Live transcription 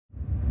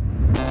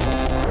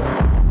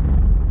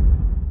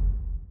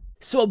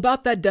So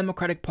about that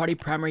Democratic Party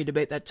primary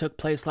debate that took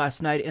place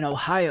last night in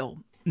Ohio,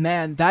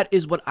 man, that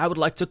is what I would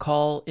like to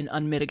call an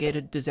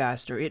unmitigated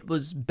disaster. It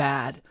was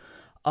bad.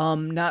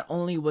 Not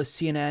only was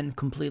CNN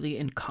completely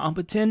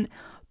incompetent,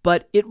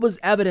 but it was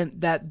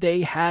evident that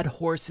they had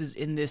horses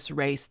in this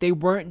race. They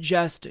weren't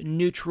just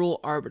neutral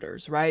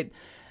arbiters, right?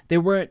 They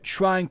weren't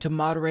trying to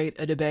moderate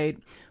a debate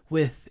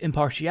with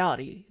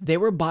impartiality. They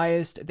were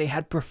biased, they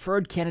had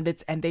preferred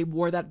candidates, and they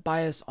wore that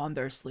bias on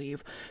their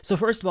sleeve. So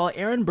first of all,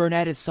 Erin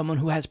Burnett is someone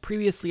who has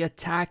previously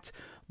attacked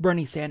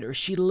Bernie Sanders.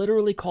 She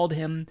literally called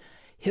him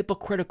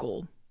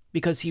hypocritical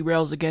because he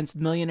rails against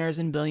millionaires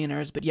and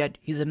billionaires, but yet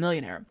he's a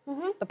millionaire.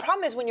 The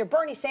problem is when you're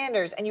Bernie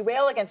Sanders and you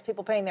rail against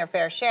people paying their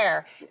fair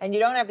share and you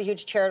don't have the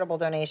huge charitable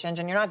donations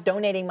and you're not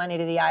donating money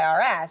to the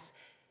IRS,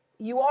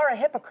 you are a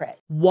hypocrite.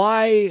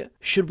 Why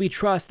should we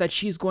trust that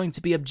she's going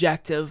to be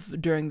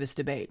objective during this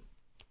debate?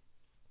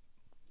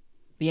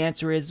 The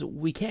answer is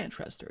we can't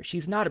trust her.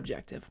 She's not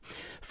objective.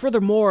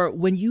 Furthermore,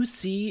 when you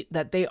see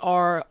that they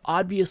are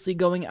obviously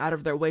going out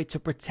of their way to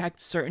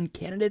protect certain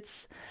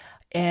candidates,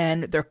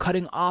 and they're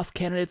cutting off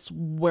candidates,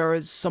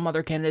 whereas some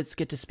other candidates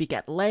get to speak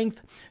at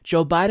length.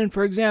 Joe Biden,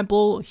 for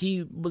example,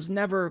 he was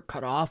never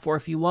cut off, or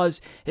if he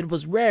was, it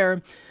was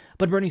rare.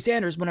 But Bernie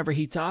Sanders, whenever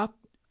he talked,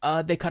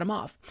 they cut him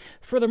off.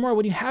 Furthermore,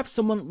 when you have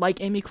someone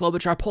like Amy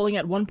Klobuchar polling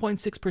at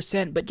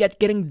 1.6%, but yet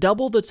getting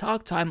double the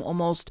talk time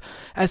almost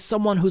as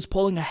someone who's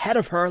polling ahead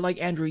of her,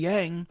 like Andrew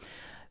Yang,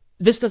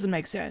 this doesn't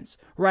make sense,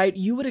 right?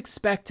 You would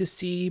expect to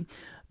see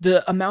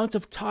the amount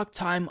of talk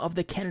time of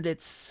the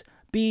candidates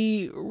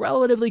be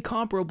relatively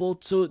comparable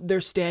to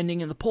their standing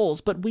in the polls,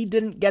 but we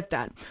didn't get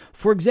that.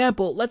 For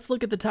example, let's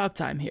look at the talk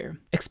time here.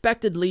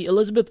 Expectedly,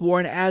 Elizabeth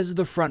Warren, as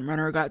the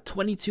frontrunner, got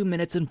 22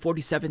 minutes and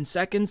 47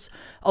 seconds.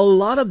 A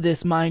lot of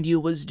this, mind you,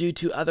 was due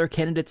to other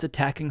candidates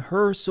attacking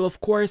her, so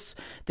of course,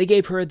 they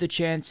gave her the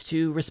chance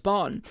to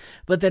respond.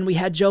 But then we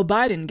had Joe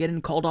Biden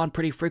getting called on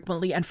pretty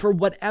frequently, and for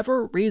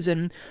whatever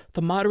reason,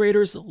 the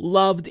moderators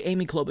loved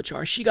Amy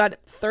Klobuchar. She got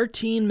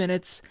 13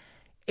 minutes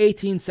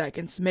 18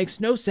 seconds. Makes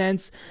no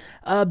sense.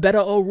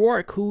 Beto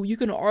O'Rourke, who you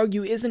can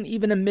argue isn't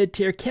even a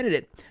mid-tier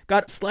candidate,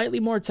 got slightly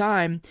more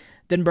time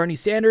than Bernie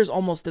Sanders,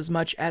 almost as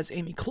much as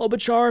Amy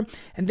Klobuchar.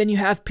 And then you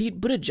have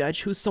Pete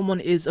Buttigieg, who's someone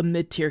is a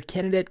mid-tier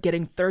candidate,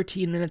 getting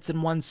 13 minutes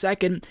and 1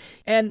 second.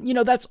 And, you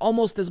know, that's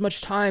almost as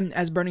much time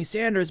as Bernie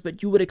Sanders,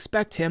 but you would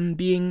expect him,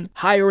 being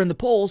higher in the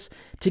polls,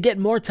 to get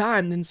more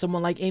time than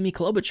someone like Amy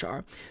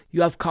Klobuchar.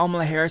 You have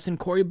Kamala Harris and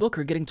Cory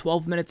Booker getting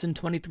 12 minutes and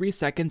 23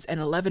 seconds and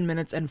 11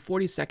 minutes and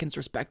 40 seconds,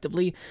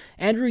 respectively.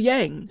 Andrew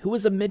Yang, who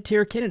is a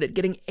mid-tier candidate,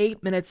 getting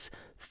 8 minutes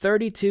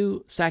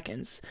 32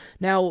 seconds.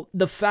 Now,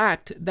 the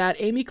fact that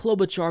Amy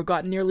Klobuchar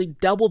got nearly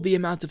double the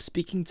amount of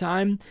speaking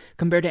time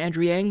compared to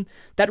Andrew Yang,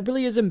 that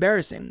really is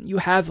embarrassing. You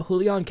have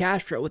Julian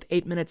Castro with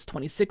 8 minutes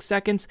 26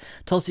 seconds,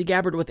 Tulsi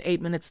Gabbard with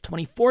 8 minutes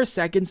 24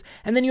 seconds,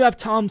 and then you have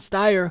Tom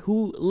Steyer,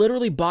 who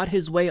literally bought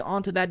his way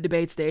onto that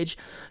debate stage,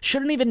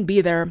 shouldn't even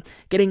be there,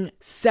 getting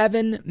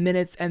 7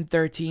 minutes and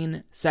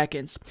 13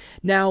 seconds.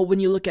 Now,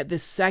 when you look at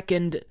this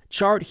second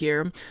chart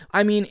here,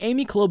 I mean,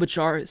 Amy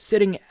Klobuchar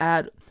sitting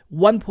at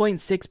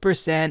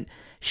 1.6%.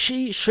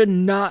 She should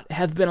not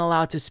have been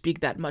allowed to speak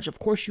that much. Of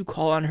course, you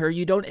call on her,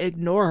 you don't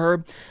ignore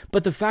her,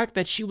 but the fact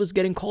that she was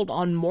getting called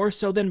on more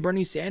so than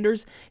Bernie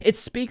Sanders, it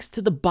speaks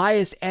to the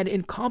bias and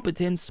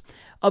incompetence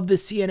of the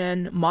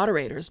CNN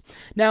moderators.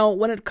 Now,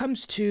 when it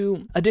comes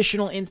to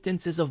additional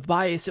instances of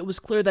bias, it was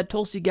clear that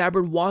Tulsi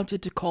Gabbard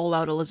wanted to call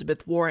out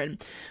Elizabeth Warren,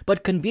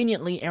 but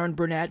conveniently, Erin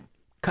Burnett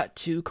cut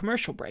to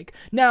commercial break.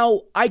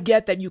 Now, I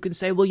get that you can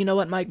say, well, you know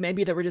what, Mike,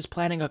 maybe they were just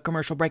planning a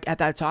commercial break at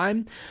that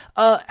time.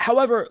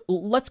 However,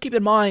 let's keep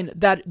in mind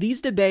that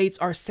these debates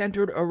are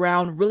centered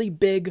around really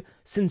big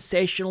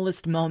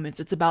sensationalist moments.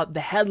 It's about the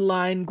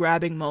headline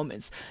grabbing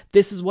moments.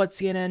 This is what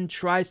CNN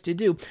tries to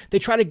do. They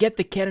try to get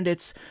the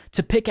candidates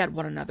to pick at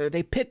one another.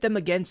 They pit them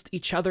against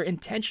each other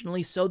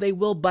intentionally so they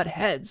will butt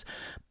heads.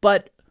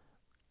 But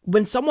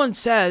when someone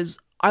says,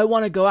 I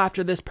want to go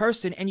after this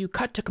person, and you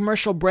cut to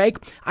commercial break,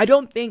 I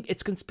don't think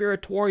it's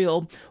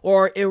conspiratorial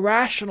or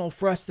irrational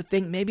for us to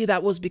think maybe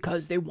that was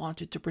because they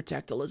wanted to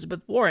protect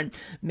Elizabeth Warren.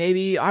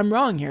 Maybe I'm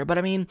wrong here, but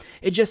I mean,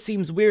 it just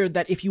seems weird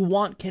that if you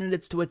want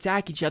candidates to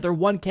attack each other,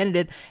 one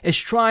candidate is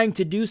trying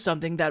to do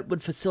something that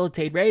would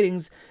facilitate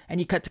ratings, and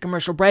you cut to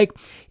commercial break.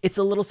 It's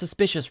a little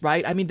suspicious,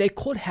 right? I mean, they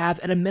could have,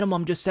 at a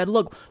minimum, just said,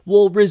 look,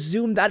 we'll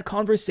resume that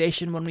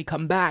conversation when we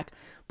come back.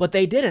 But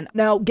they didn't.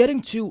 Now,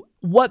 getting to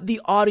what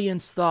the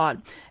audience thought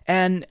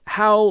and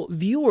how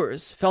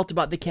viewers felt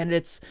about the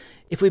candidates,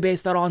 if we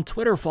base that on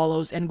Twitter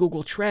follows and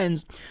Google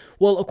Trends,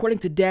 well, according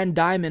to Dan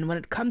Diamond, when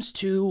it comes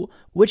to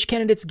which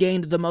candidates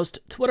gained the most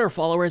Twitter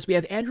followers, we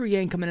have Andrew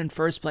Yang coming in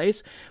first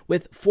place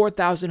with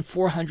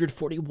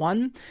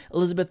 4,441,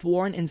 Elizabeth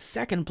Warren in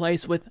second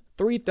place with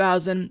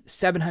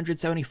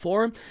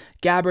 3,774,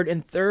 Gabbard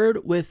in third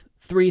with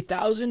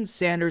 3,000,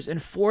 Sanders in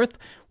fourth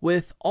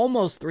with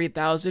almost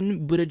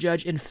 3,000,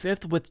 Buttigieg in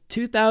fifth with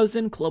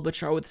 2,000,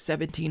 Klobuchar with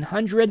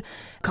 1,700,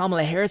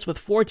 Kamala Harris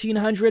with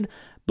 1,400,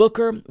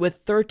 Booker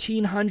with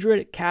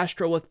 1,300,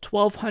 Castro with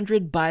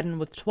 1,200, Biden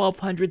with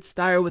 1,200,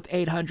 Steyer with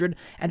 800,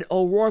 and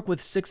O'Rourke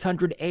with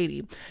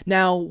 680.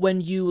 Now,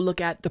 when you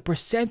look at the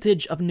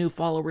percentage of new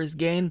followers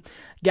gained,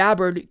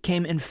 Gabbard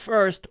came in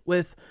first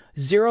with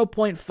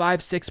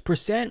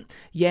 0.56%,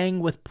 Yang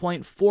with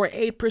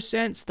 0.48%,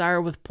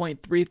 Steyer with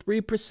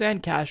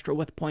 0.33%, Castro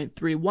with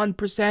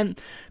 0.31%,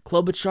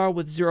 Klobuchar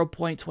with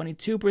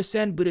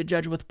 0.22%,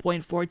 Buttigieg with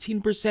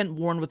 0.14%,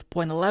 Warren with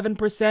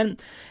 0.11%,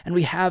 and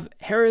we have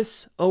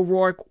Harris,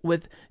 O'Rourke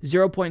with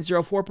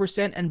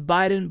 0.04%, and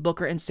Biden,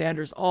 Booker, and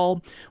Sanders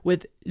all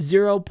with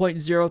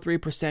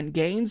 0.03%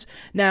 gains.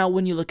 Now,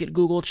 when you look at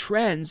Google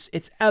Trends,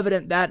 it's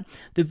evident that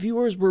the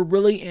viewers were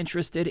really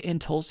interested in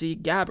Tulsi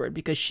Gabbard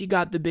because she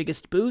got the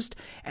biggest boost,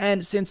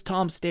 and since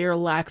Tom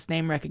Steyer lacks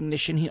name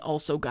recognition, he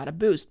also got a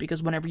boost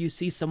because whenever you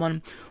see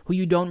someone who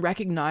you don't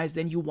recognize,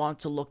 then you want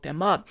to look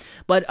them up.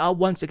 But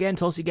once again,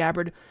 Tulsi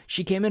Gabbard,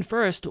 she came in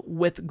first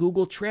with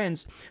Google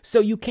Trends,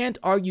 so you can't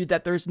argue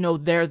that there's no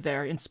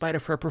there in spite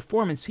of her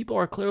performance. People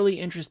are clearly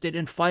interested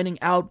in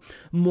finding out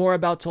more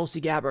about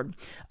Tulsi Gabbard.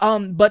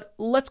 But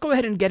let's go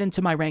ahead and get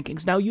into my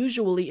rankings. Now,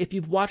 usually, if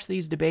you've watched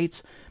these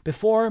debates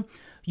before,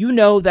 you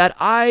know that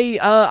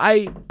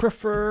I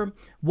prefer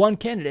one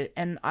candidate,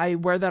 and I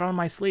wear that on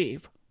my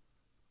sleeve.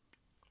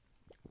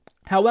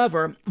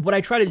 However, what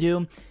I try to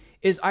do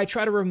is I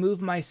try to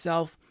remove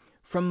myself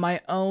from my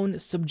own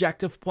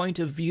subjective point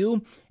of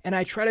view, and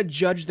I try to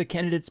judge the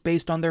candidates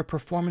based on their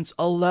performance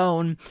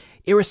alone,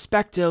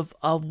 irrespective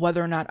of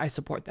whether or not I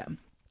support them.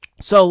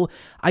 So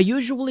I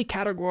usually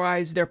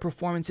categorize their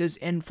performances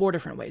in 4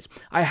 different ways.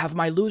 I have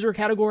my loser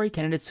category,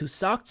 candidates who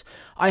sucked.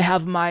 I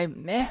have my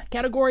meh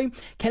category,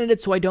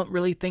 candidates who I don't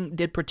really think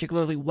did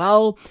particularly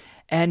well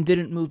and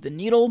didn't move the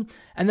needle.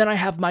 And then I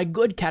have my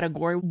good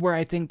category, where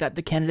I think that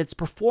the candidates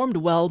performed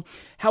well.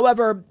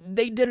 However,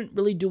 they didn't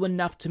really do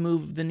enough to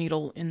move the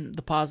needle in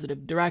the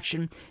positive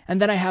direction.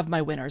 And then I have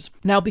my winners.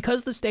 Now,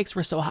 because the stakes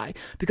were so high,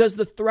 because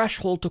the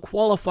threshold to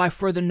qualify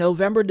for the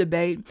November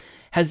debate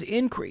has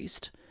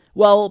increased,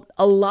 well,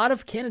 a lot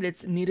of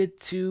candidates needed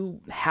to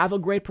have a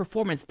great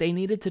performance. They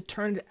needed to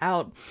turn it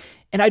out,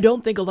 and I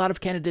don't think a lot of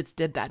candidates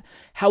did that.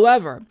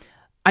 However,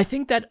 I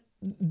think that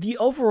the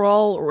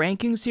overall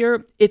rankings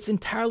here, it's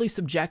entirely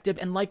subjective,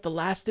 and like the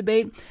last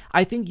debate,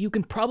 I think you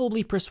can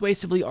probably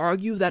persuasively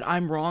argue that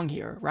I'm wrong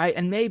here, right?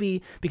 And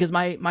maybe, because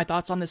my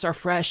thoughts on this are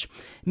fresh,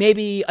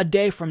 maybe a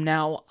day from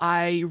now,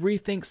 I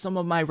rethink some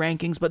of my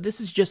rankings, but this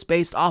is just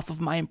based off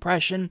of my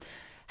impression,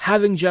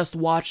 having just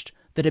watched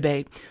the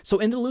debate. So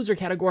in the loser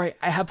category,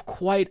 I have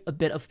quite a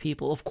bit of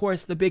people. Of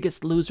course, the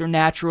biggest loser,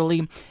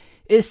 naturally,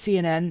 is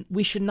CNN.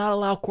 We should not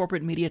allow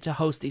corporate media to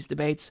host these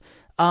debates.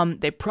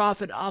 They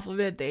profit off of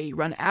it. They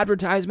run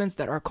advertisements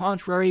that are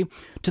contrary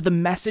to the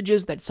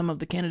messages that some of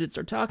the candidates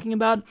are talking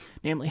about,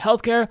 namely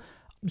healthcare.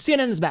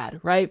 CNN is bad,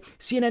 right?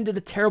 CNN did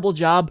a terrible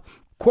job.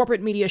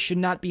 Corporate media should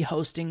not be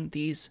hosting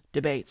these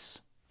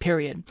debates,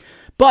 period.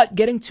 But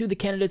getting to the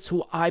candidates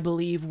who I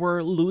believe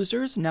were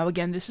losers, now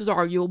again, this is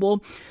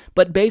arguable,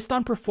 but based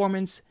on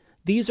performance,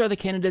 these are the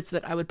candidates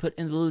that I would put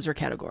in the loser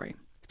category.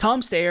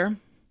 Tom Steyer,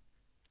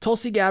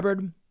 Tulsi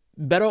Gabbard,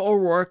 Beto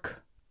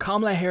O'Rourke,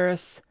 Kamala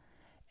Harris,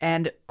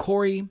 and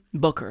Cory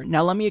Booker.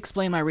 Now let me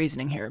explain my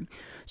reasoning here.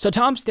 So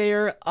Tom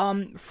Steyer,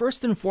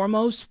 first and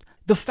foremost,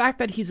 the fact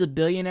that he's a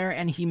billionaire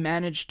and he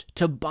managed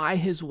to buy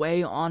his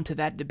way onto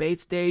that debate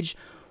stage,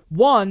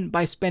 one,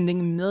 by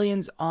spending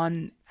millions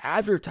on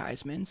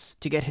advertisements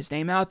to get his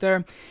name out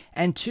there,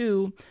 and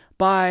two,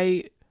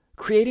 by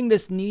creating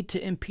this need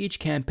to impeach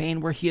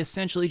campaign where he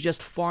essentially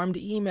just farmed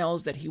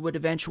emails that he would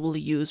eventually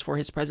use for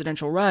his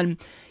presidential run.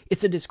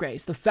 It's a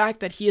disgrace. The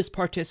fact that he is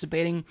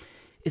participating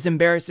is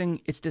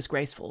embarrassing. It's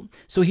disgraceful.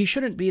 So he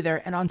shouldn't be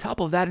there. And on top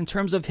of that, in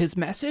terms of his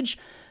message,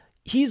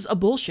 he's a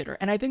bullshitter.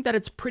 And I think that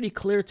it's pretty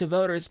clear to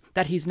voters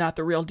that he's not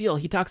the real deal.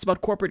 He talks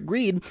about corporate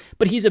greed,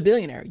 but he's a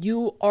billionaire.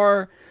 You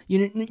are,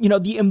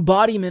 the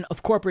embodiment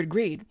of corporate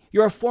greed.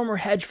 You're a former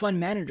hedge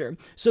fund manager.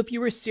 So if you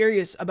were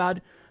serious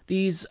about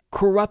these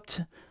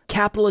corrupt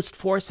capitalist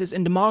forces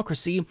in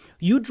democracy,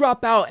 you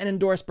drop out and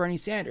endorse Bernie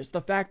Sanders. The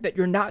fact that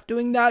you're not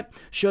doing that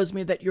shows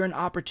me that you're an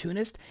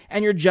opportunist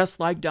and you're just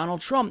like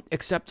Donald Trump,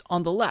 except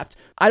on the left.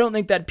 I don't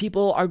think that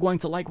people are going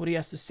to like what he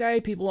has to say.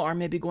 People are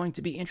maybe going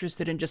to be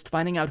interested in just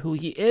finding out who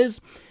he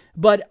is,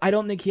 but I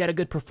don't think he had a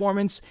good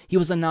performance. He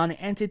was a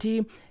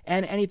non-entity,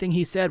 and anything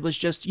he said was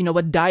just,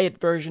 a diet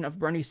version of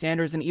Bernie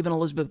Sanders and even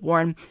Elizabeth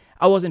Warren.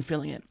 I wasn't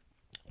feeling it.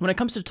 When it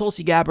comes to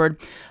Tulsi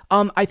Gabbard,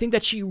 I think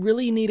that she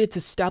really needed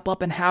to step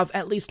up and have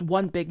at least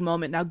one big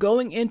moment. Now,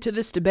 going into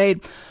this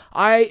debate,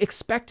 I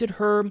expected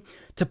her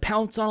to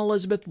pounce on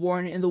Elizabeth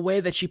Warren in the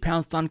way that she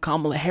pounced on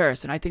Kamala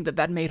Harris, and I think that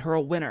that made her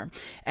a winner.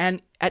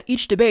 And at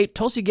each debate,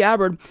 Tulsi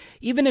Gabbard,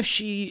 even if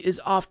she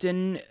is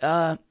often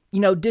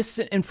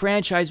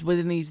disenfranchised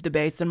within these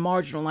debates and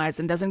marginalized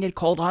and doesn't get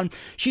called on,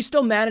 she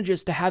still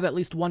manages to have at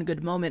least one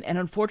good moment. And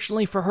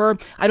unfortunately for her,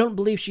 I don't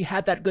believe she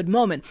had that good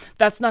moment.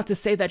 That's not to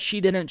say that she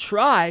didn't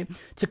try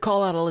to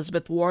call out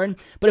Elizabeth Warren,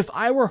 but if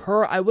I were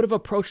her, I would have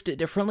approached it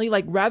differently.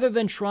 Like, rather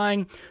than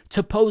trying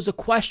to pose a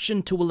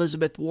question to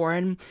Elizabeth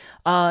Warren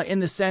in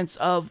the sense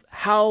of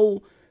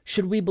how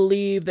should we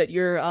believe that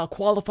you're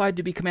qualified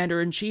to be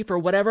commander-in-chief or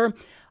whatever,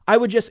 I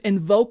would just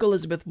invoke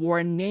Elizabeth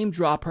Warren, name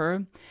drop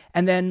her,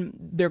 and then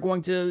they're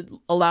going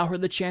to allow her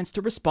the chance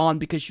to respond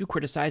because you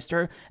criticized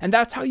her. And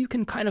that's how you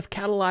can kind of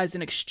catalyze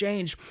an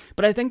exchange.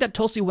 But I think that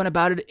Tulsi went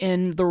about it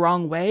in the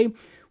wrong way,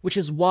 which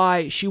is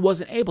why she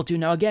wasn't able to.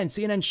 Now, again,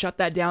 CNN shut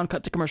that down,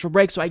 cut to commercial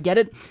break, so I get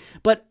it.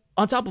 But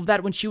on top of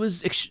that, when she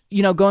was,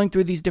 going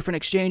through these different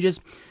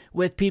exchanges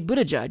with Pete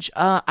Buttigieg,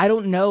 I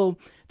don't know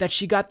that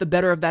she got the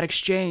better of that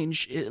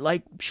exchange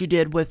like she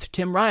did with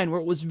Tim Ryan, where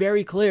it was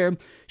very clear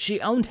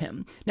she owned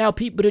him. Now,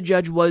 Pete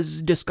Buttigieg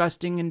was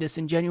disgusting and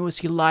disingenuous.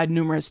 He lied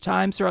numerous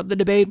times throughout the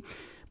debate.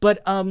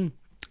 But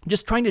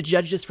just trying to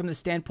judge this from the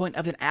standpoint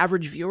of an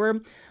average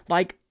viewer,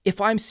 like, if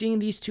I'm seeing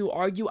these two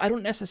argue, I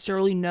don't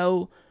necessarily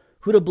know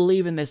who to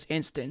believe in this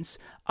instance.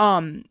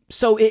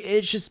 So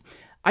it's just,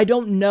 I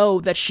don't know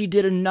that she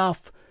did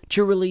enough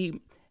to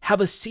really have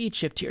a seed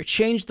shift here,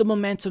 change the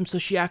momentum so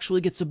she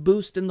actually gets a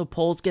boost in the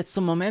polls, gets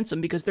some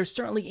momentum, because there's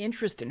certainly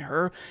interest in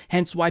her,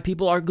 hence why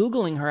people are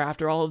Googling her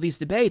after all of these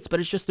debates. But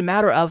it's just a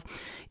matter of,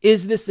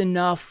 is this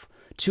enough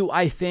to,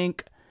 I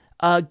think,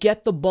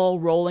 get the ball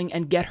rolling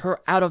and get her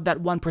out of that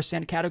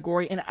 1%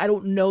 category? And I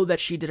don't know that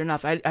she did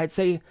enough. I'd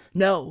say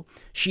no,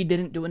 she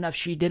didn't do enough.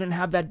 She didn't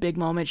have that big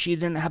moment. She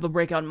didn't have a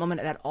breakout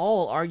moment at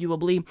all,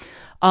 arguably.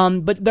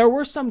 But there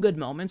were some good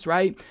moments,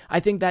 right? I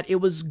think that it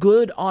was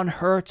good on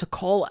her to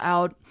call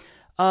out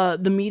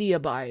the media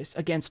bias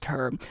against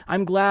her.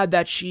 I'm glad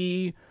that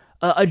she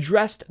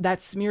addressed that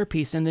smear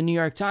piece in the New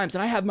York Times.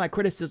 And I have my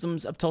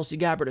criticisms of Tulsi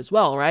Gabbard as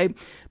well, right?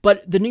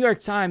 But the New York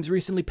Times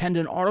recently penned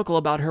an article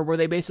about her where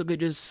they basically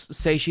just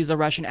say she's a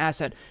Russian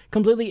asset.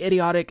 Completely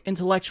idiotic,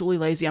 intellectually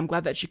lazy. I'm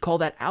glad that she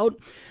called that out.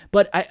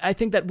 But I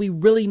think that we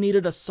really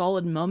needed a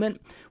solid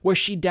moment where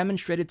she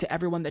demonstrated to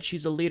everyone that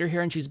she's a leader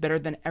here and she's better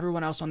than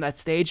everyone else on that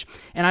stage.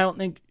 And I don't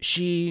think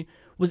she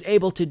was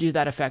able to do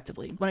that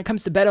effectively. When it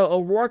comes to Beto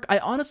O'Rourke, I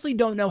honestly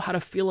don't know how to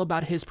feel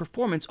about his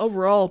performance.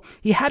 Overall,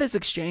 he had his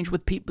exchange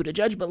with Pete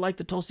Buttigieg, but like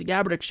the Tulsi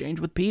Gabbard exchange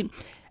with Pete,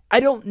 I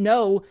don't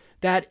know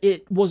that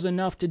it was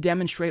enough to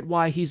demonstrate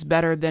why he's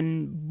better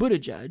than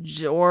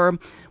Buttigieg or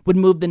would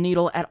move the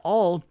needle at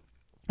all.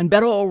 And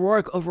Beto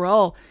O'Rourke,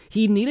 overall,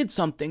 he needed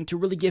something to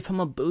really give him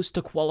a boost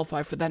to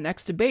qualify for that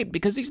next debate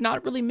because he's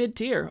not really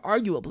mid-tier,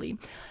 arguably.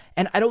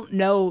 And I don't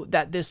know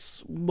that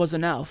this was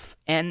enough.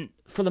 And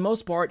for the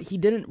most part, he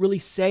didn't really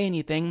say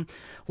anything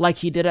like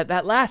he did at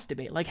that last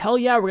debate. Like, hell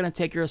yeah, we're going to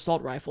take your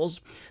assault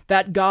rifles.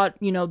 That got,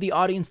 the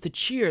audience to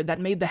cheer. That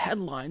made the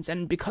headlines.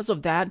 And because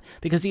of that,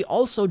 because he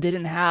also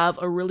didn't have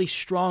a really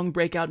strong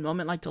breakout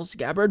moment like Tulsi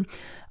Gabbard,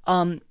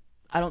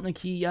 I don't think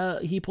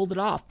he pulled it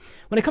off.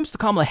 When it comes to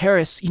Kamala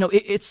Harris,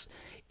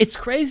 it's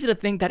crazy to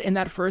think that in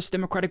that first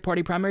Democratic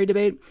Party primary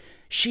debate,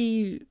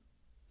 she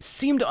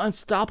seemed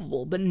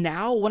unstoppable. But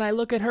now when I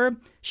look at her,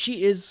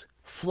 she is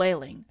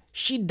flailing.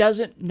 She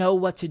doesn't know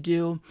what to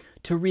do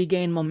to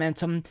regain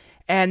momentum.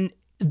 And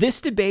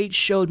this debate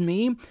showed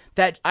me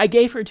that I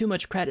gave her too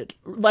much credit.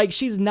 Like,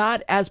 she's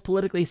not as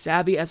politically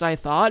savvy as I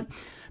thought.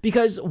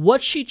 Because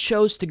what she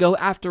chose to go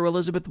after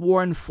Elizabeth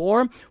Warren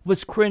for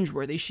was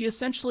cringeworthy. She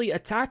essentially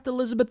attacked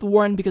Elizabeth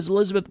Warren because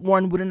Elizabeth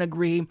Warren wouldn't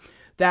agree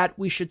that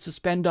we should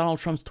suspend Donald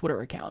Trump's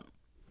Twitter account.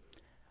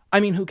 I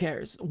mean, who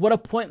cares? What a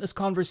pointless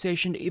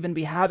conversation to even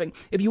be having.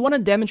 If you want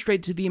to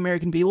demonstrate to the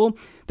American people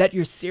that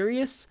you're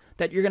serious,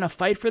 that you're going to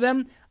fight for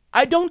them,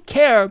 I don't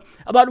care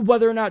about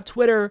whether or not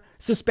Twitter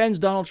suspends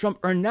Donald Trump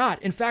or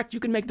not. In fact, you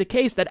can make the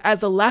case that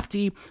as a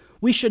lefty,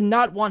 we should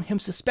not want him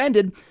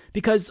suspended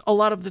because a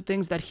lot of the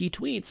things that he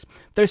tweets,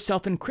 they're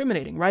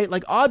self-incriminating, right?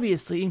 Like,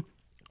 obviously,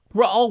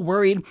 we're all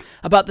worried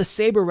about the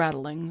saber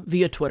rattling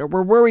via Twitter.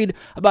 We're worried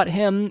about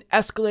him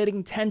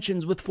escalating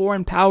tensions with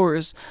foreign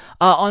powers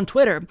on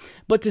Twitter.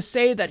 But to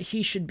say that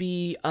he should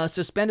be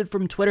suspended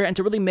from Twitter and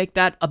to really make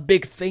that a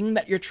big thing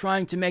that you're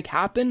trying to make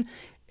happen,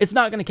 it's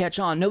not going to catch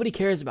on. Nobody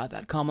cares about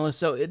that, Kamala.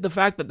 So the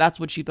fact that that's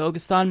what she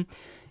focused on,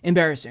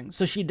 embarrassing.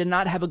 So she did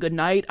not have a good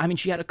night. I mean,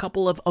 she had a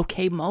couple of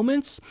okay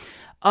moments.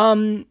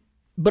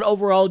 But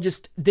overall,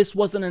 just this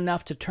wasn't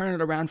enough to turn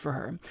it around for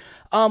her.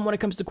 When it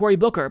comes to Cory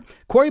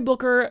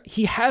Booker,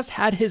 he has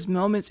had his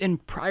moments in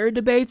prior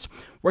debates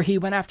where he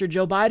went after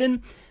Joe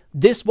Biden.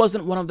 This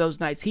wasn't one of those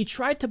nights. He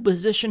tried to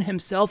position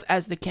himself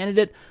as the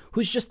candidate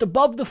who's just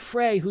above the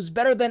fray, who's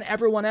better than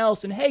everyone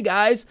else. And hey,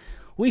 guys,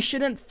 we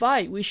shouldn't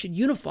fight. We should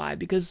unify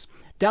because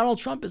Donald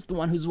Trump is the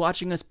one who's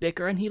watching us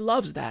bicker, and he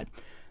loves that.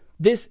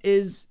 This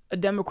is a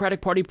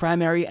Democratic Party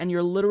primary, and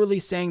you're literally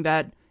saying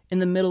that in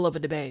the middle of a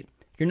debate.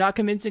 You're not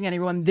convincing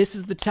anyone. This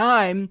is the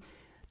time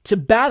to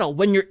battle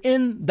when you're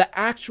in the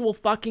actual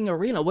fucking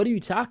arena. What are you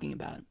talking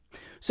about?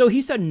 So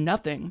he said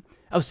nothing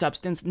of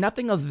substance,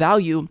 nothing of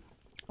value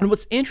And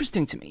what's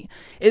interesting to me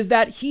is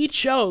that he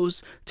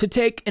chose to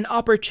take an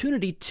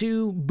opportunity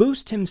to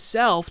boost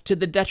himself to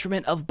the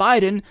detriment of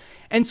Biden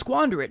and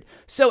squander it.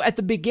 So at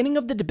the beginning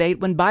of the debate,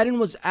 when Biden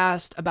was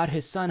asked about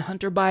his son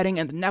Hunter Biden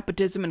and the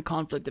nepotism and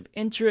conflict of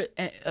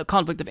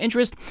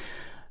interest,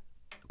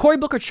 Cory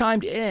Booker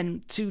chimed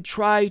in to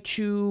try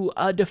to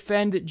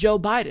defend Joe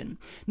Biden.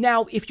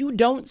 Now, if you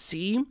don't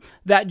see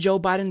that Joe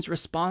Biden's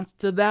response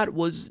to that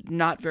was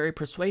not very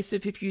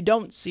persuasive, if you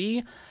don't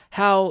see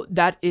how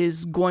that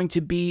is going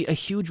to be a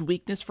huge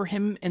weakness for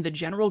him in the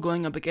general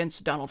going up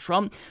against Donald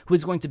Trump, who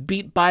is going to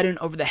beat Biden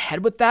over the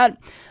head with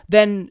that,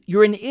 then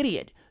you're an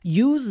idiot.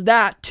 Use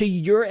that to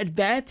your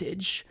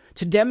advantage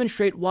to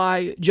demonstrate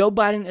why Joe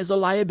Biden is a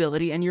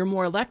liability and you're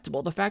more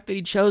electable. The fact that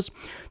he chose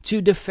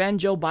to defend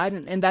Joe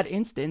Biden in that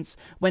instance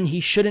when he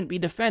shouldn't be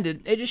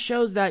defended, it just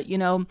shows that,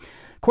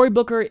 Cory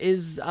Booker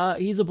is,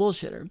 he's a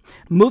bullshitter.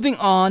 Moving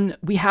on,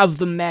 we have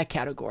the meh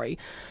category.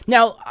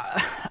 Now,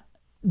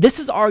 this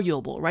is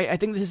arguable, right? I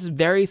think this is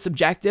very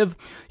subjective.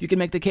 You can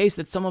make the case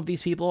that some of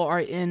these people are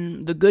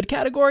in the good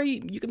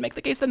category. You can make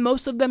the case that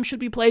most of them should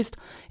be placed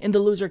in the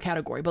loser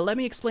category. But let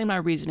me explain my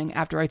reasoning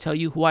after I tell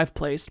you who I've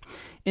placed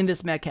in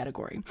this meh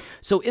category.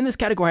 So in this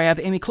category, I have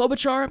Amy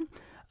Klobuchar,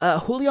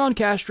 Julian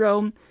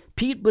Castro,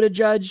 Pete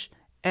Buttigieg,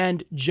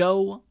 and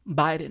Joe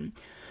Biden.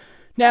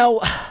 Now,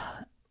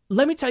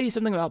 let me tell you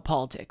something about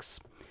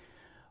politics.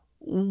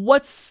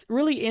 What's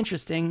really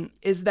interesting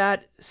is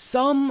that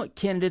some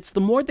candidates,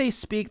 the more they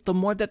speak, the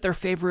more that their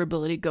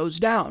favorability goes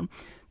down.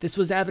 This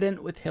was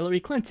evident with Hillary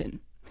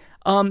Clinton.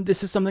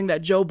 This is something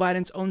that Joe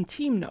Biden's own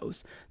team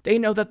knows. They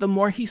know that the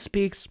more he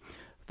speaks,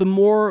 the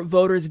more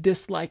voters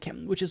dislike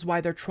him, which is why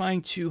they're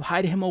trying to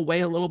hide him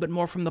away a little bit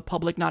more from the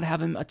public, not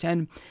have him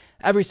attend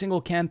every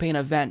single campaign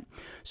event.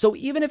 So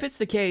even if it's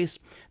the case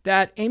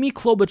that Amy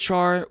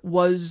Klobuchar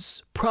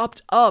was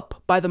propped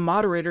up by the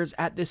moderators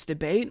at this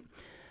debate,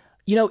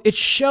 it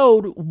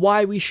showed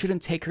why we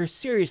shouldn't take her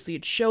seriously.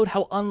 It showed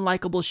how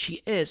unlikable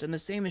she is. And the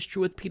same is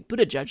true with Pete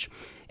Buttigieg.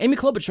 Amy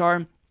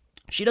Klobuchar,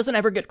 she doesn't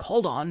ever get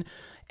called on.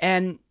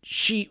 And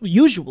she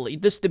usually,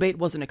 this debate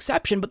was an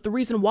exception, but the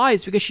reason why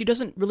is because she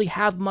doesn't really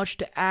have much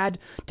to add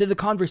to the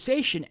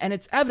conversation. And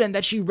it's evident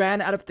that she ran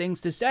out of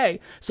things to say.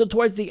 So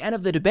towards the end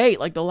of the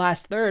debate, like the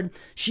last third,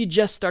 she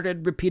just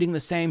started repeating the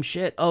same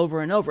shit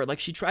over and over. Like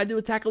she tried to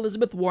attack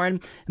Elizabeth Warren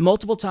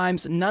multiple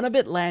times. None of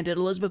it landed.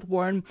 Elizabeth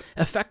Warren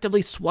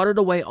effectively swatted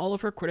away all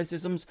of her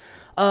criticisms.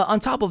 On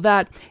top of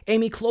that,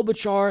 Amy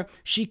Klobuchar,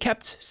 she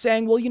kept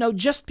saying, well,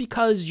 just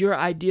because your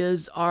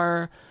ideas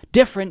are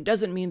different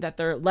doesn't mean that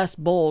they're less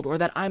bold or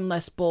that I'm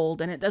less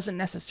bold, and it doesn't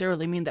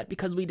necessarily mean that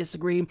because we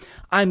disagree,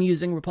 I'm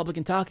using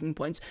Republican talking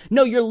points.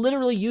 No, you're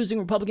literally using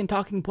Republican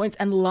talking points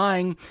and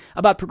lying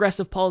about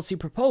progressive policy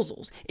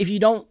proposals. If you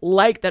don't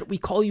like that we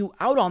call you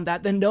out on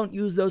that, then don't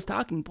use those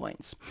talking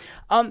points.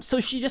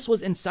 So she just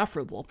was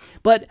insufferable,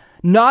 but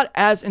not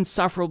as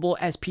insufferable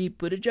as Pete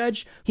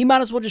Buttigieg. He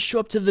might as well just show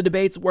up to the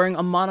debates wearing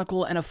a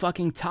monocle and a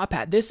fucking top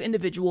hat. This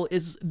individual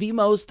is the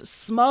most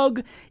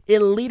smug,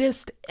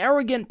 elitist,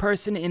 arrogant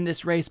person in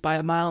this race by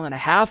a mile and a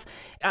half.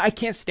 I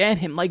can't stand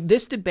him. Like,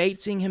 this debate,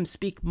 seeing him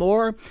speak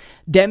more,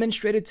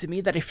 demonstrated to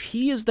me that if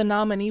he is the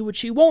nominee,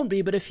 which he won't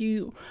be, but if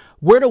he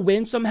were to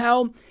win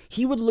somehow,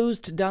 he would lose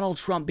to Donald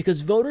Trump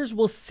because voters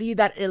will see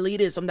that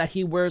elitism that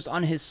he wears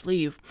on his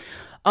sleeve.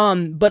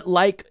 But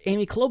like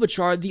Amy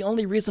Klobuchar, the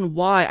only reason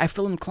why I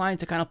feel inclined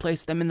to kind of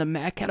place them in the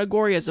meh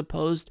category as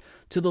opposed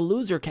to the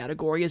loser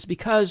category is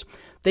because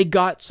they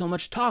got so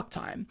much talk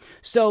time.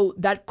 So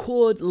that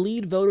could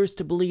lead voters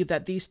to believe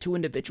that these two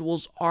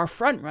individuals are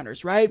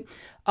frontrunners, right?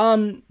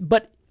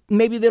 But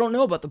maybe they don't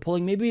know about the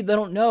polling. Maybe they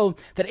don't know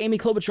that Amy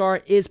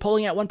Klobuchar is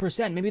polling at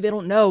 1%. Maybe they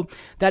don't know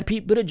that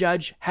Pete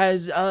Buttigieg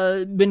has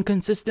been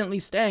consistently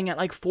staying at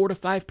like 4 to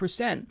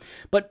 5%.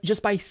 But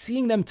just by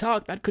seeing them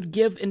talk, that could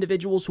give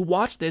individuals who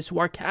watch this, who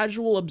are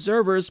casual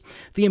observers,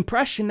 the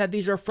impression that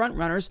these are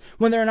frontrunners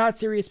when they're not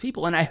serious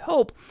people. And I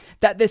hope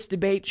that this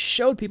debate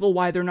showed people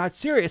why they're not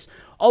serious.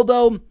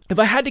 Although, if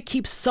I had to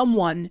keep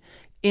someone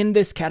in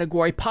this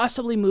category,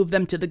 possibly move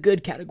them to the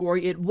good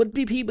category, it would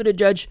be Pete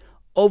Buttigieg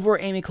over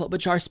Amy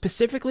Klobuchar,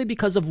 specifically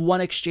because of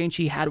one exchange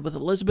he had with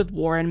Elizabeth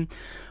Warren,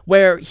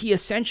 where he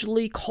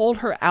essentially called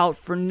her out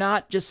for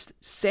not just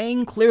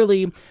saying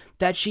clearly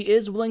that she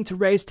is willing to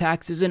raise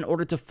taxes in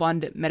order to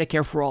fund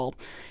Medicare for all.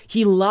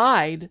 He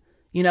lied,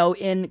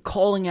 in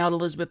calling out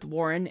Elizabeth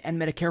Warren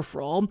and Medicare for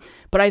all,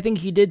 but I think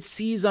he did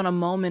seize on a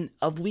moment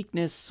of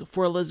weakness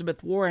for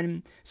Elizabeth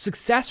Warren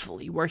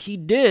successfully, where he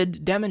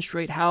did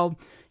demonstrate how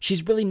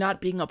she's really not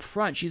being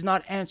upfront. She's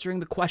not answering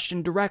the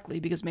question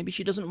directly because maybe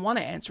she doesn't want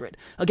to answer it.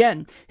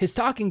 Again, his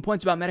talking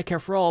points about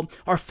Medicare for all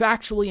are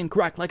factually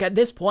incorrect. Like, at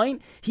this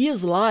point, he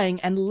is lying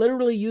and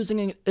literally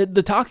using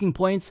the talking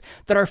points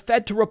that are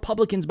fed to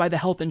Republicans by the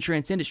health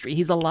insurance industry.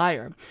 He's a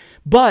liar.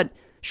 But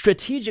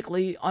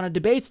strategically, on a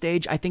debate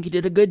stage, I think he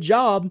did a good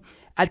job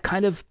at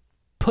kind of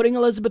putting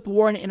Elizabeth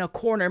Warren in a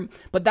corner,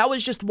 but that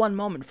was just one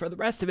moment. For the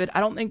rest of it, I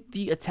don't think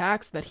the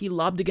attacks that he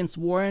lobbed against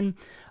Warren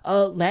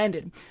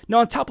landed.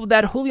 Now, on top of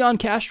that, Julian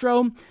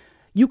Castro,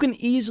 you can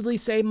easily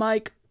say,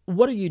 Mike,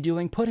 what are you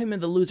doing? Put him in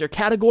the loser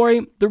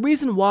category. The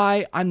reason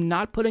why I'm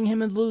not putting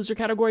him in the loser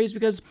category is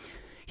because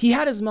he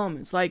had his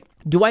moments. Like,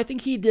 do I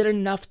think he did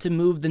enough to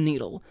move the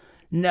needle?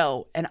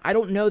 No, and I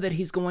don't know that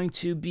he's going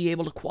to be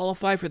able to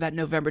qualify for that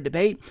November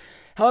debate.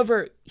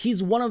 However,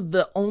 he's one of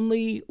the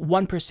only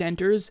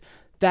 1%ers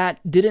that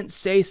didn't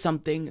say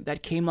something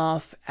that came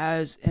off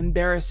as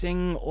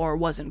embarrassing or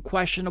wasn't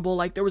questionable.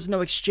 Like, there was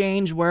no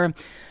exchange where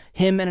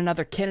him and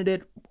another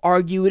candidate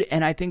argued,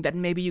 and I think that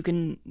maybe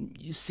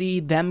you see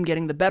them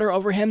getting the better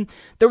over him.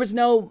 There was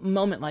no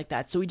moment like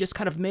that, so he just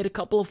kind of made a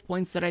couple of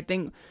points that I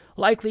think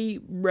likely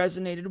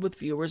resonated with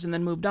viewers and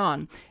then moved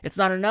on. It's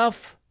not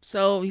enough,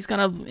 so he's kind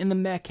of in the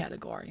meh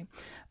category.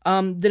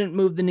 Didn't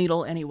move the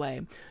needle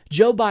anyway.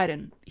 Joe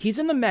Biden, he's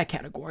in the meh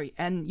category,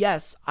 and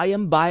yes, I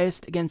am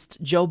biased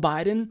against Joe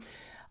Biden,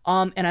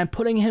 and I'm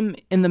putting him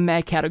in the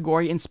meh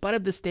category in spite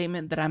of the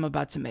statement that I'm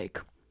about to make.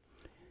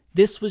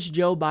 This was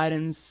Joe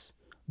Biden's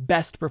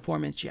best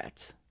performance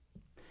yet.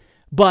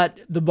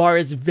 But the bar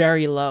is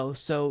very low,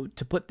 so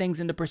to put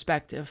things into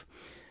perspective,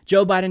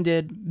 Joe Biden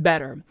did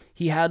better.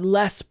 He had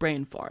less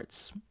brain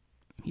farts.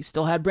 He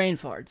still had brain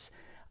farts.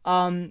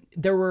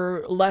 There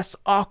were less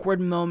awkward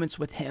moments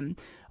with him,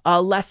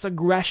 less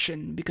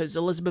aggression, because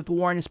Elizabeth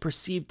Warren is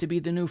perceived to be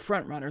the new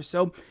frontrunner,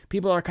 so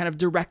people are kind of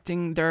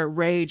directing their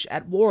rage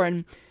at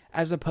Warren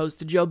as opposed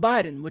to Joe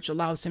Biden, which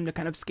allows him to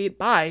kind of skate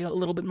by a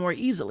little bit more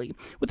easily,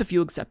 with a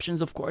few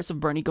exceptions, of course, of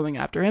Bernie going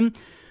after him.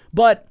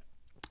 But,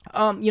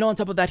 on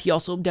top of that, he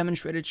also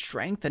demonstrated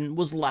strength and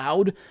was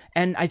loud,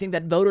 and I think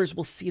that voters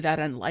will see that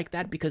and like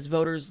that, because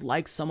voters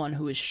like someone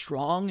who is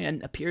strong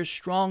and appears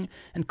strong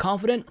and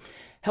confident.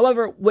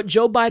 However, what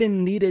Joe Biden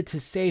needed to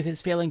save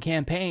his failing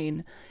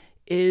campaign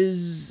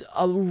is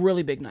a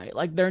really big night.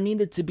 Like, there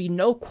needed to be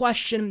no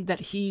question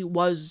that he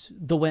was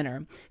the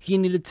winner. He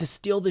needed to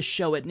steal the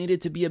show. It needed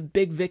to be a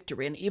big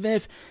victory. And even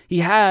if he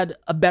had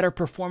a better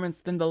performance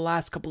than the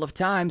last couple of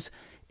times,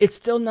 it's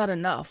still not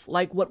enough.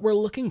 Like, what we're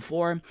looking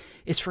for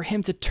is for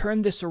him to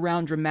turn this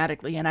around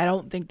dramatically, and I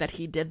don't think that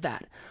he did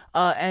that.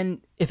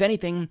 And if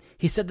anything,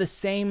 he said the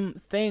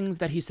same things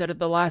that he said at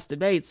the last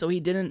debate, so he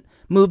didn't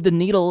move the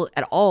needle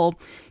at all.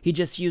 He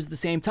just used the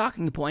same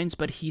talking points,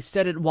 but he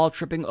said it while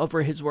tripping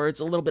over his words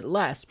a little bit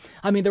less.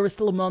 I mean, there was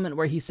still a moment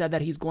where he said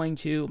that he's going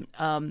to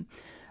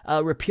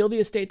repeal the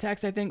estate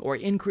tax, I think, or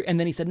increase, and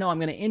then he said, no, I'm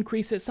going to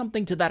increase it,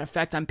 something to that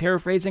effect. I'm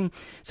paraphrasing.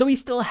 So he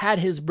still had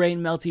his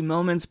brain melty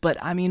moments, but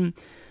I mean,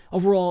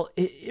 overall,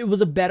 it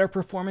was a better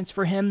performance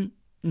for him.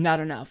 Not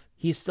enough.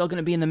 He's still going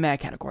to be in the meh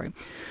category.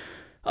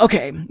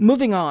 Okay,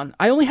 moving on.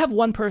 I only have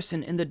one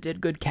person in the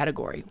did good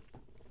category,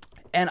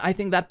 and I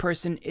think that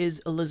person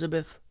is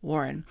Elizabeth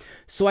Warren.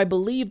 So I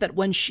believe that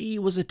when she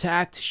was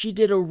attacked, she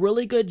did a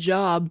really good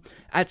job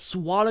at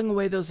swatting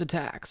away those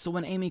attacks. So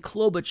when Amy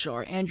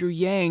Klobuchar, Andrew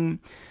Yang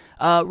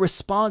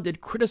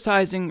responded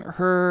criticizing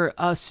her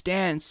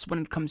stance when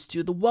it comes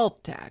to the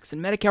wealth tax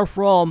and Medicare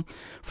for all,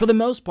 for the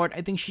most part,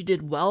 I think she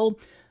did well.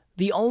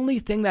 The only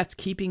thing that's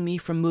keeping me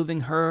from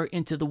moving her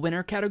into the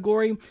winner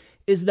category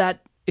is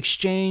that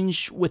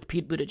exchange with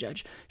Pete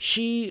Buttigieg.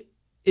 She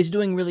is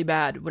doing really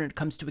bad when it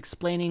comes to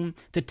explaining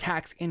the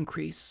tax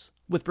increase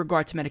with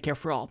regard to Medicare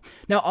for all.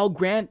 Now, I'll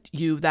grant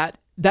you that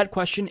that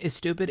question is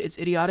stupid. It's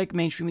idiotic.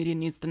 Mainstream media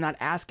needs to not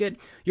ask it.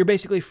 You're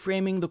basically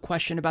framing the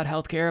question about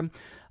healthcare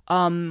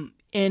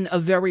in a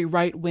very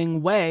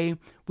right-wing way.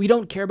 We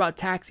don't care about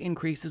tax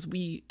increases.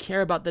 We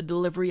care about the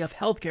delivery of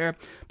healthcare,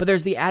 but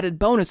there's the added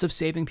bonus of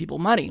saving people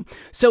money.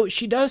 So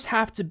she does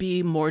have to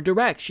be more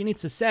direct. She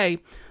needs to say,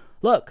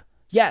 look,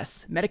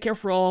 yes, Medicare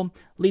for all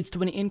leads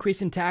to an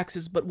increase in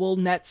taxes, but will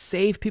net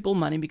save people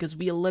money because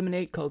we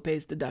eliminate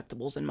copays,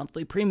 deductibles, and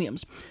monthly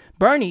premiums.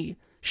 Bernie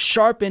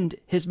sharpened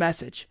his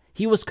message.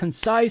 He was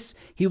concise,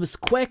 he was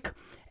quick,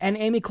 and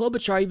Amy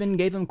Klobuchar even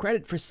gave him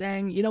credit for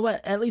saying, you know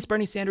what, at least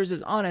Bernie Sanders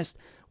is honest,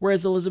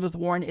 whereas Elizabeth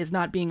Warren is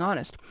not being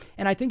honest.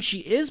 And I think she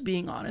is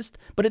being honest,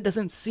 but it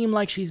doesn't seem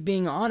like she's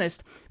being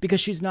honest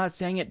because she's not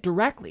saying it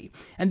directly.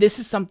 And this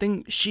is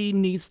something she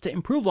needs to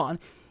improve on.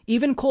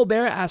 Even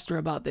Colbert asked her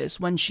about this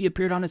when she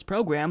appeared on his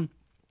program,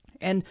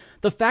 and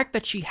the fact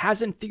that she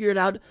hasn't figured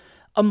out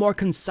a more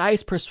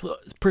concise,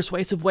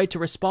 persuasive way to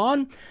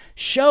respond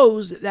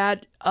shows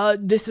that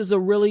this is a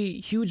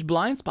really huge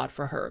blind spot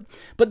for her.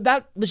 But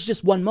that was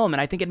just one moment.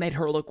 I think it made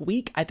her look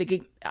weak. I think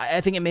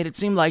it made it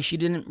seem like she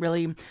didn't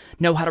really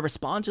know how to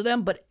respond to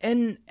them. But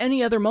in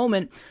any other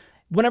moment,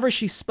 whenever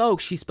she spoke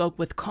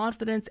with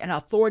confidence and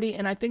authority,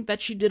 and I think that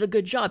she did a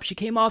good job. She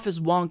came off as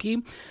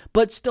wonky,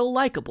 but still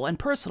likable and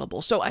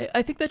personable. So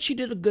I think that she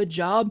did a good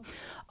job.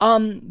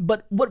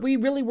 But what we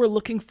really were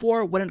looking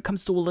for when it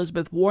comes to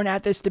Elizabeth Warren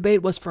at this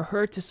debate was for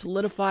her to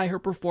solidify her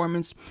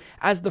performance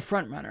as the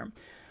frontrunner.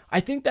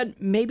 I think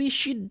that maybe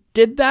she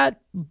did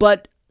that,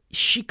 but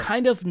she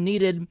kind of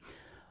needed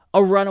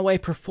a runaway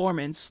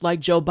performance like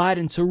Joe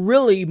Biden to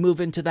really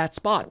move into that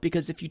spot.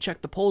 Because if you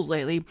check the polls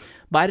lately,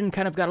 Biden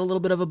kind of got a little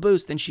bit of a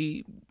boost and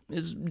she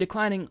is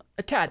declining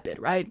a tad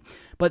bit, right?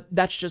 But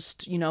that's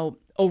just,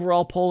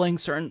 overall polling.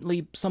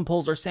 Certainly some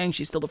polls are saying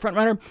she's still the front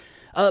runner.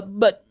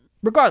 But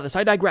regardless,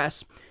 I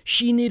digress.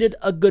 She needed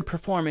a good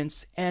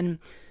performance, and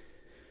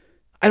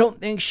I don't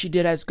think she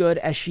did as good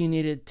as she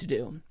needed to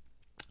do.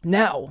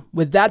 Now,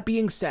 with that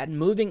being said,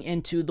 moving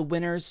into the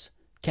winners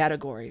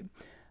category,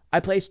 I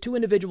placed 2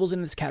 individuals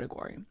in this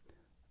category,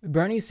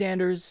 Bernie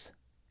Sanders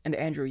and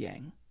Andrew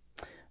Yang.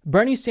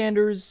 Bernie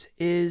Sanders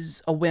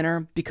is a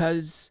winner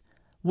because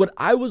what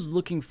I was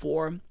looking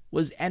for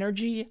was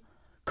energy,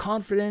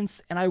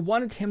 confidence, and I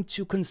wanted him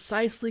to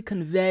concisely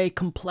convey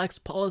complex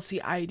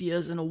policy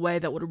ideas in a way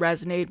that would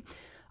resonate.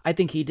 I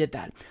think he did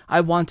that.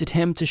 I wanted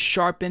him to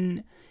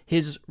sharpen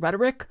his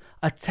rhetoric,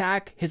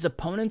 attack his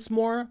opponents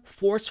more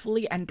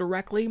forcefully and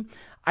directly.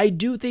 I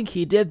do think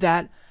he did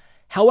that.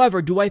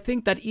 However, do I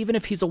think that even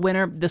if he's a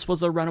winner, this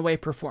was a runaway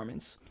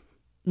performance?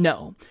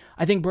 No.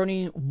 I think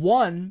Bernie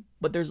won,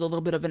 but there's a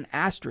little bit of an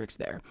asterisk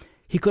there.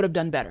 He could have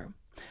done better.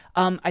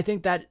 I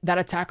think that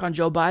attack on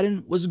Joe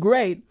Biden was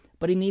great,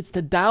 but he needs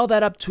to dial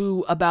that up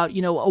to about,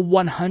 a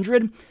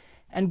 100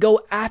 and go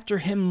after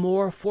him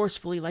more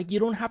forcefully. Like, you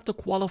don't have to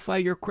qualify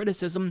your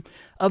criticism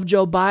of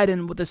Joe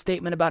Biden with a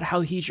statement about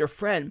how he's your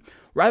friend.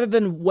 Rather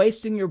than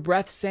wasting your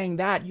breath saying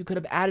that, you could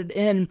have added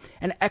in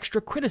an extra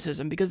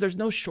criticism because there's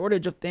no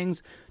shortage of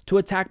things to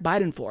attack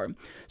Biden for.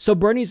 So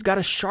Bernie's got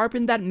to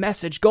sharpen that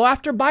message. Go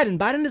after Biden.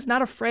 Biden is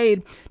not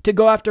afraid to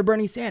go after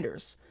Bernie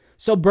Sanders.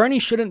 So Bernie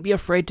shouldn't be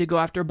afraid to go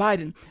after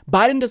Biden.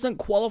 Biden doesn't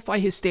qualify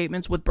his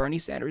statements with Bernie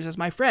Sanders as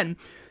my friend.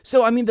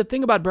 So, the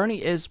thing about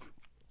Bernie is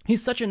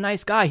he's such a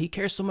nice guy. He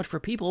cares so much for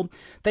people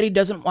that he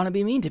doesn't want to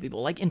be mean to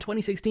people. Like in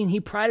 2016, he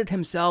prided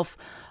himself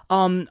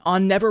on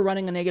never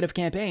running a negative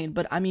campaign.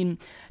 But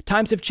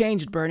times have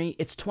changed, Bernie.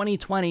 It's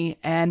 2020,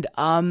 and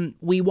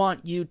we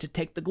want you to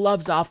take the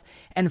gloves off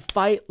and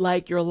fight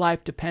like your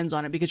life depends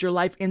on it, because your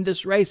life in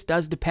this race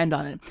does depend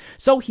on it.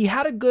 So he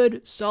had a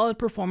good, solid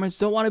performance.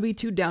 Don't want to be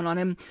too down on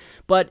him,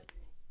 but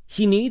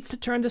he needs to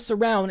turn this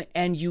around,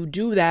 and you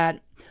do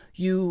that.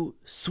 You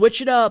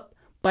switch it up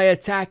by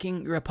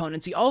attacking your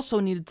opponents. He also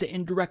needed to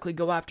indirectly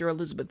go after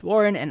Elizabeth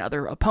Warren and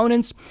other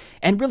opponents,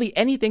 and really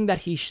anything that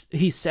he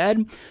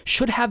said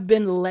should have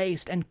been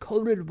laced and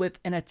coated with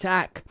an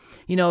attack,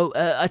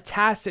 a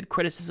tacit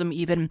criticism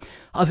even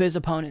of his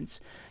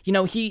opponents.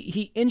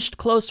 He inched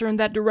closer in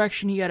that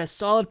direction. He had a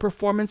solid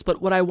performance,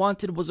 but what I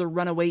wanted was a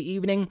runaway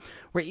evening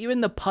where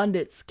even the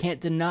pundits can't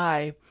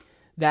deny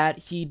that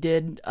he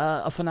did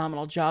a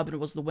phenomenal job and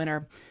was the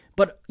winner.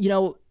 But,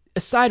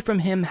 aside from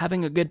him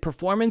having a good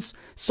performance,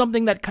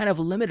 something that kind of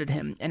limited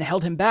him and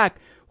held him back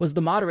was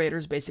the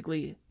moderators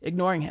basically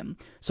ignoring him.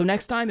 So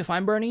next time, if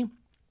I'm Bernie,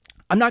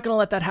 I'm not going to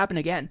let that happen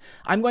again.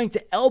 I'm going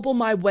to elbow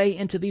my way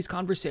into these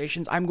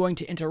conversations. I'm going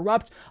to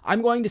interrupt.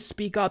 I'm going to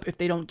speak up if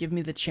they don't give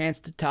me the chance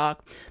to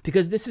talk,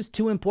 because this is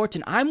too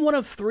important. I'm one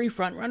of 3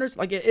 frontrunners.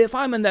 Like, if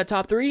I'm in that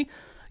top 3,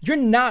 you're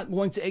not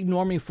going to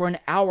ignore me for an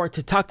hour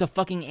to talk to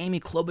fucking Amy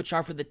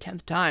Klobuchar for the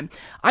 10th time.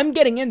 I'm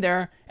getting in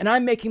there, and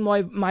I'm making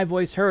my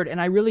voice heard, and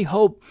I really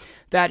hope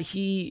that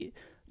he,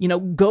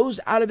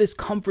 goes out of his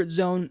comfort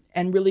zone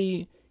and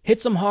really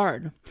hits them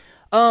hard.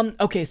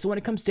 Okay, so when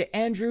it comes to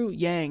Andrew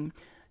Yang,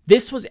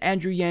 this was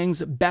Andrew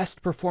Yang's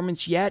best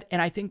performance yet,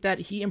 and I think that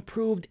he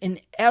improved in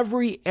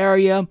every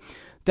area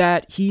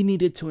that he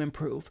needed to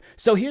improve.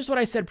 So here's what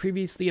I said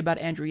previously about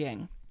Andrew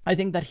Yang. I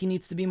think that he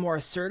needs to be more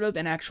assertive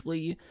and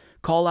actually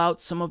call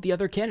out some of the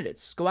other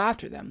candidates, go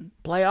after them,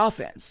 play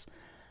offense.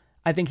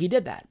 I think he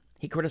did that.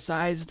 He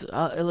criticized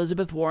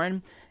Elizabeth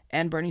Warren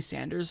and Bernie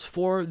Sanders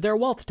for their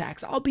wealth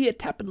tax, albeit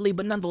tepidly,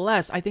 but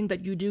nonetheless, I think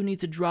that you do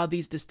need to draw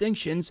these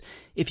distinctions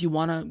if you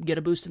want to get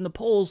a boost in the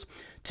polls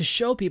to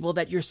show people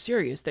that you're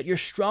serious, that you're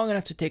strong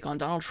enough to take on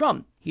Donald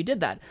Trump. He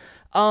did that.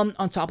 On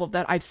top of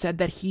that, I've said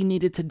that he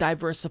needed to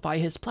diversify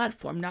his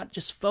platform, not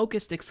just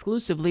focused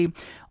exclusively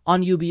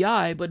on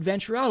UBI, but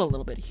venture out a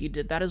little bit. He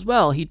did that as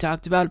well. He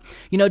talked about,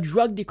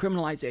 drug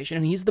decriminalization,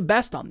 and he's the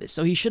best on this.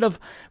 So he should have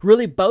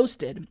really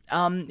boasted.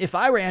 If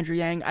I were Andrew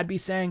Yang, I'd be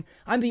saying,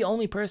 I'm the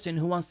only person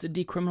who wants to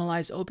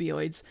decriminalize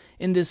opioids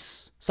in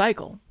this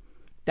cycle.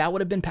 That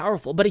would have been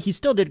powerful, but he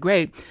still did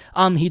great.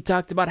 He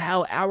talked about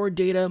how our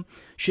data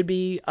should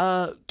be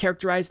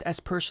characterized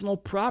as personal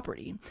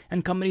property,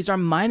 and companies are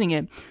mining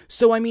it.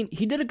 So,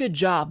 he did a good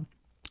job.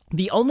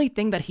 The only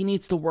thing that he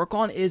needs to work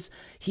on is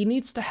he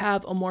needs to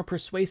have a more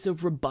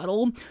persuasive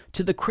rebuttal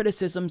to the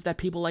criticisms that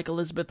people like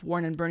Elizabeth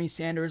Warren and Bernie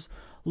Sanders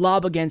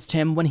lob against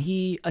him when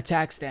he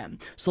attacks them.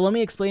 So let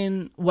me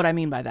explain what I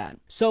mean by that.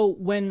 So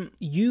when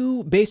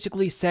you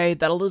basically say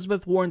that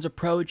Elizabeth Warren's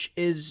approach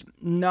is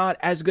not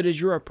as good as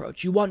your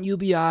approach, you want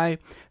UBI,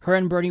 her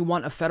and Bernie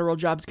want a federal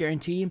jobs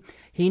guarantee,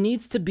 he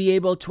needs to be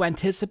able to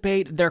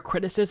anticipate their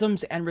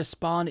criticisms and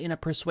respond in a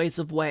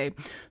persuasive way.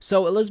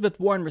 So Elizabeth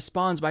Warren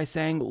responds by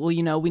saying,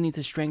 well, we need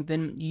to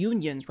strengthen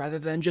unions rather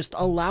than just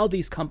allow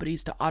these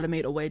companies to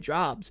automate away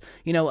jobs.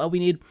 We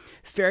need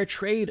fair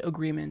trade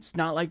agreements,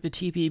 not like the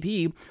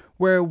TPP,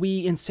 where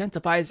we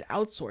incentivize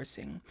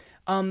outsourcing.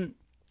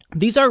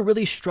 These are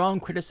really strong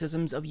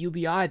criticisms of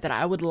UBI that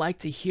I would like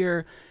to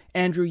hear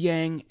Andrew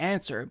Yang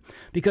answer,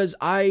 because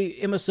I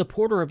am a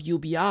supporter of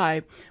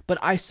UBI, but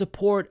I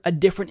support a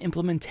different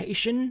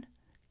implementation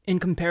in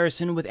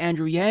comparison with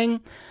Andrew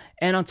Yang.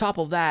 And on top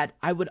of that,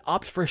 I would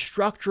opt for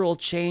structural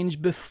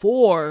change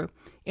before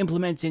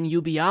implementing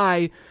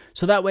UBI,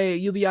 so that way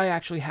UBI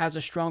actually has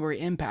a stronger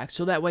impact.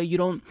 So that way you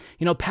don't,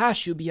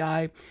 pass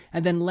UBI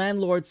and then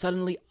landlords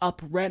suddenly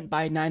up rent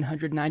by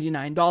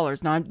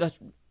 $999. Now,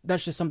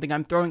 that's just something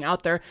I'm throwing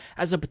out there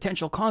as a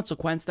potential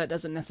consequence. That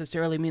doesn't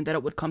necessarily mean that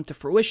it would come to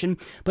fruition,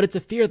 but it's a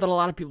fear that a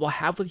lot of people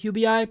have with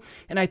UBI.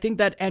 And I think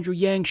that Andrew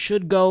Yang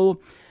should go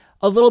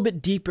a little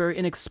bit deeper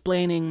in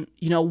explaining,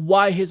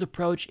 why his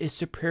approach is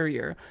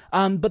superior.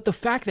 But the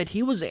fact that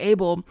he was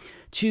able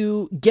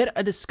to get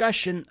a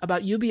discussion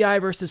about UBI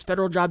versus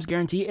federal jobs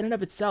guarantee in and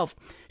of itself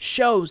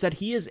shows that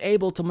he is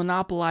able to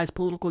monopolize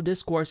political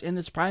discourse in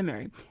this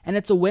primary. And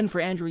it's a win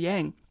for Andrew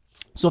Yang.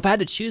 So if I had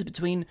to choose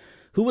between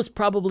who was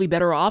probably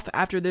better off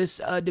after this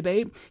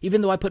debate,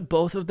 even though I put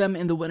both of them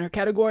in the winner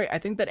category, I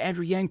think that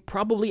Andrew Yang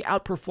probably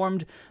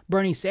outperformed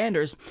Bernie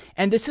Sanders.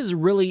 And this is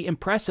really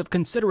impressive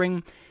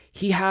considering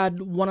he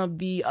had one of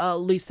the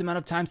least amount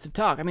of times to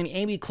talk. I mean,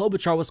 Amy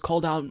Klobuchar was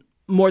called out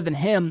more than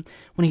him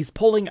when he's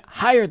polling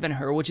higher than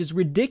her, which is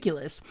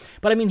ridiculous.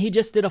 But I mean, he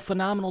just did a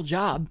phenomenal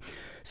job.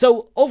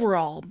 So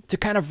overall, to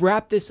kind of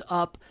wrap this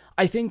up,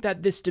 I think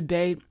that this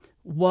debate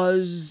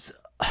was...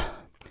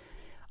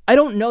 I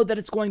don't know that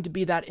it's going to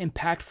be that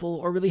impactful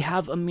or really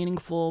have a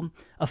meaningful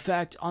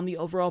effect on the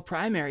overall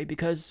primary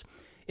because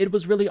it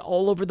was really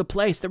all over the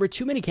place. There were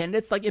too many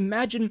candidates. Like,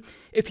 imagine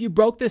if you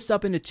broke this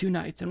up into 2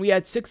 nights and we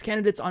had 6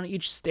 candidates on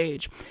each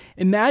stage.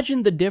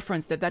 Imagine the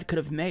difference that could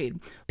have made.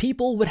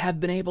 People would have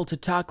been able to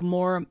talk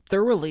more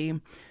thoroughly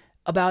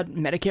about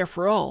Medicare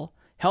for all,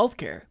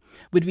 healthcare.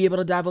 We'd be able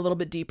to dive a little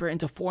bit deeper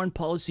into foreign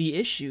policy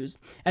issues.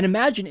 And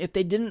imagine if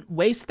they didn't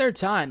waste their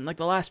time, like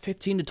the last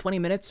 15 to 20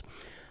 minutes,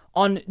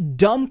 on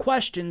dumb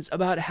questions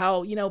about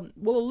how,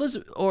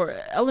 Elizabeth or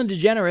Ellen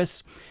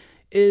DeGeneres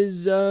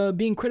is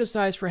being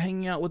criticized for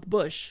hanging out with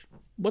Bush.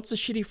 What's the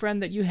shitty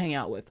friend that you hang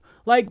out with?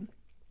 Like,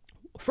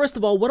 first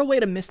of all, what a way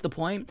to miss the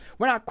point.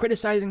 We're not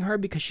criticizing her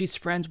because she's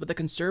friends with a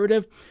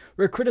conservative.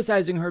 We're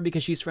criticizing her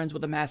because she's friends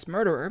with a mass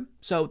murderer.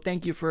 So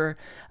thank you for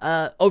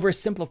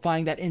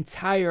oversimplifying that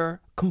entire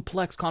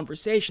complex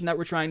conversation that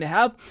we're trying to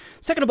have.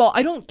 Second of all,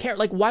 I don't care.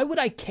 Like, why would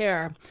I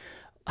care?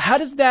 How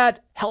does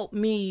that help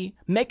me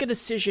make a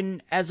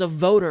decision as a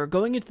voter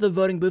going into the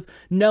voting booth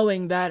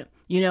knowing that,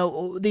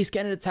 these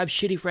candidates have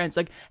shitty friends?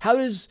 Like, how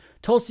does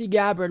Tulsi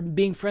Gabbard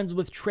being friends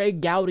with Trey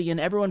Gowdy and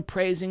everyone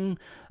praising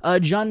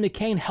John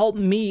McCain help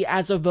me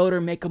as a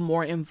voter make a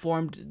more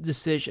informed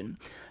decision?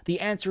 The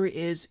answer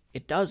is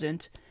it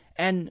doesn't.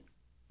 And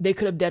they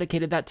could have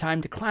dedicated that time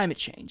to climate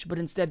change, but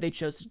instead they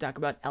chose to talk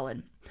about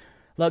Ellen.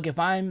 Look, if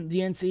I'm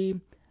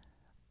DNC,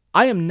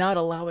 I am not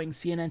allowing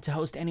CNN to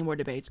host any more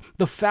debates.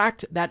 The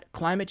fact that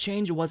climate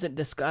change wasn't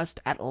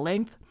discussed at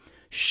length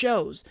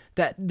shows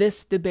that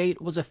this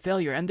debate was a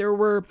failure. And there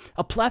were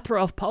a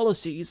plethora of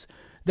policies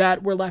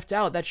that were left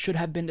out that should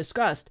have been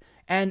discussed.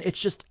 And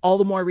it's just all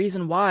the more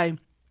reason why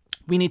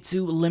we need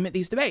to limit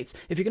these debates.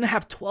 If you're going to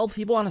have 12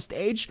 people on a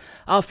stage,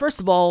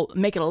 first of all,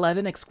 make it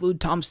 11, exclude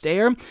Tom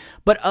Steyer.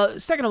 But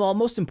second of all,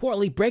 most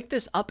importantly, break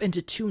this up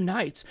into 2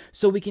 nights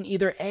so we can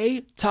either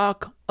A,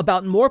 talk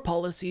about more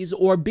policies,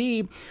 or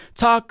B,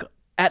 talk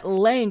at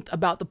length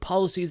about the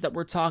policies that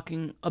we're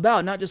talking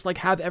about, not just like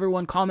have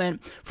everyone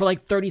comment for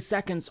like 30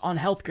 seconds on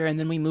healthcare and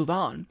then we move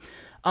on.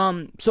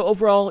 So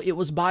overall, it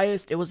was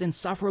biased, it was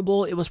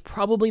insufferable, it was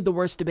probably the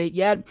worst debate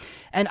yet,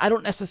 and I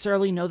don't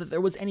necessarily know that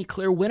there was any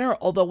clear winner,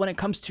 although when it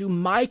comes to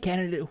my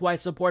candidate who I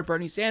support,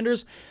 Bernie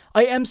Sanders,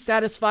 I am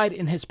satisfied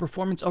in his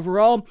performance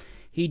overall.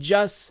 He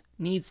just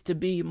needs to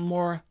be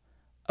more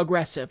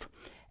aggressive.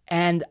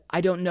 And I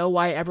don't know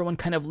why everyone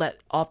kind of let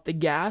off the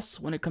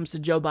gas when it comes to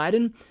Joe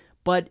Biden,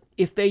 but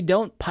if they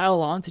don't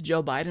pile on to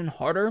Joe Biden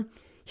harder,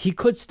 he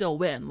could still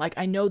win. Like,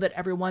 I know that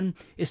everyone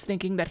is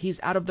thinking that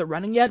he's out of the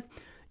running yet.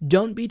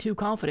 Don't be too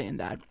confident in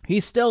that.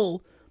 He's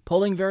still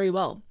polling very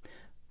well.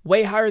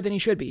 Way higher than he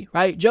should be,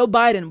 right? Joe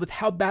Biden, with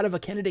how bad of a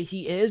candidate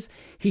he is,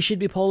 he should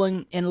be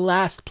polling in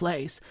last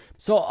place.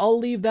 So I'll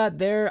leave that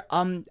there.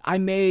 I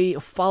may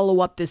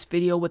follow up this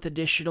video with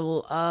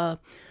additional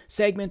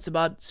segments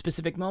about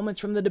specific moments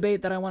from the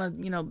debate that I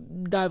want to,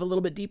 dive a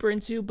little bit deeper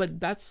into, but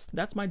that's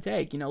my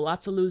take.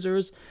 Lots of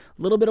losers,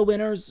 a little bit of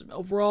winners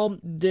overall.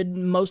 Did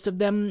most of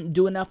them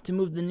do enough to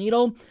move the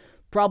needle?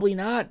 Probably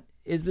not.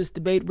 Is this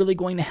debate really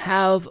going to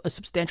have a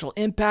substantial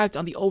impact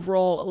on the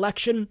overall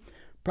election?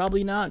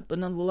 Probably not, but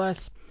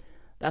nonetheless,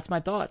 that's my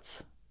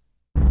thoughts.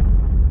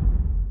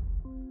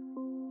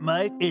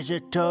 Mike is a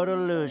total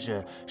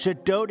loser, so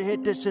don't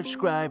hit the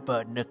subscribe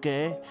button,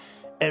 okay?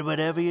 And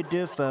whatever you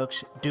do,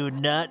 folks, do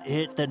not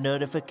hit the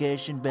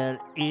notification bell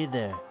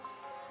either.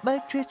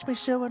 Mike treats me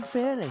so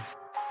unfairly.